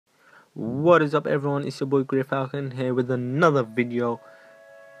What is up everyone, it's your boy Grey Falcon here with another video,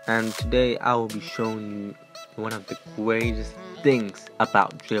 and today I will be showing you one of the greatest things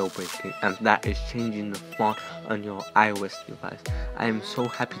about jailbreaking, and that is changing the font on your iOS device. I am so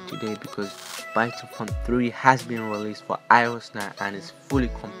happy today because Bytafont 3 has been released for iOS 9 and is fully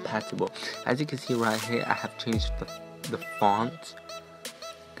compatible. As you can see right here, I have changed the font.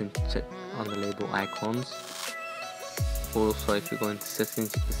 You can check on the label icons. Also, if you go into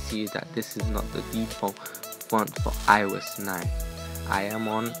settings, you can see that this is not the default font for iOS 9. I am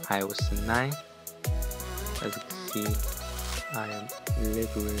on iOS 9. As you can see, I am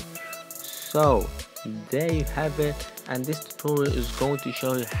literally. So there you have it, and this tutorial is going to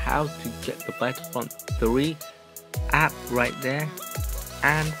show you how to get the Bytafont 3 app right there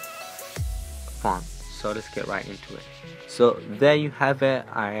and font. So let's get right into it. So there you have it.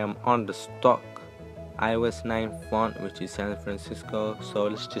 I am on the stock iOS 9 font, which is San Francisco. So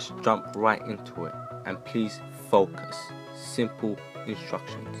let's just jump right into it, and please focus. Simple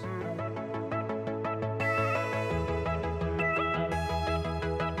instructions.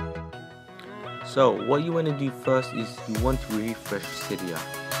 So what you want to do first is you want to refresh Cydia.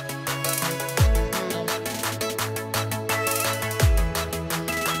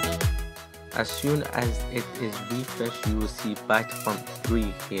 As soon as it is refreshed, you will see Bytafont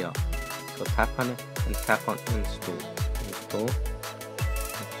 3 here. So tap on it and tap on install.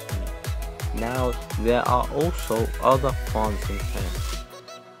 Now there are also other fonts in here,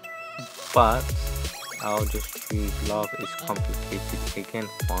 but I'll just choose Love is Complicated Again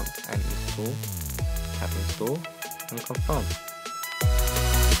font and install. Tap install and confirm.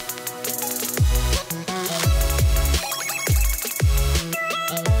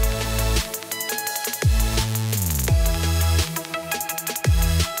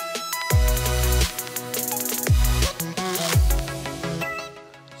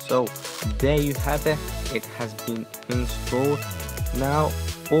 So there you have it, it has been installed. Now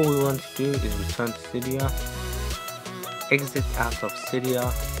all we want to do is return to Cydia, exit out of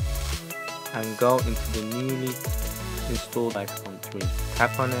Cydia and go into the newly installed Bytafont 3.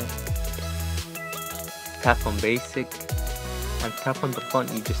 Tap on it, tap on basic and tap on the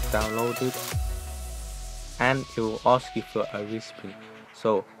font you just downloaded, and it will ask you for a respring.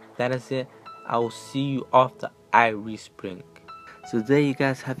 So that is it. I will see you after I respring. So there you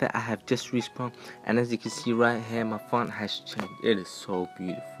guys have it. I have just respawned, and as you can see right here, my font has changed. It is so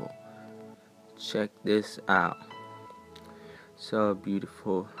beautiful. Check this out. So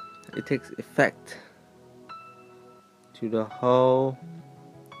beautiful. It takes effect to the whole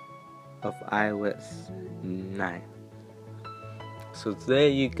of iOS 9. So there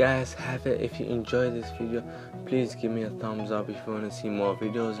you guys have it. If you enjoyed this video, please give me a thumbs up. If you want to see more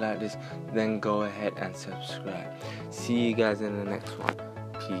videos like this, then go ahead and subscribe. See you guys in the next one.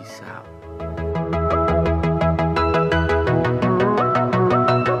 Peace out.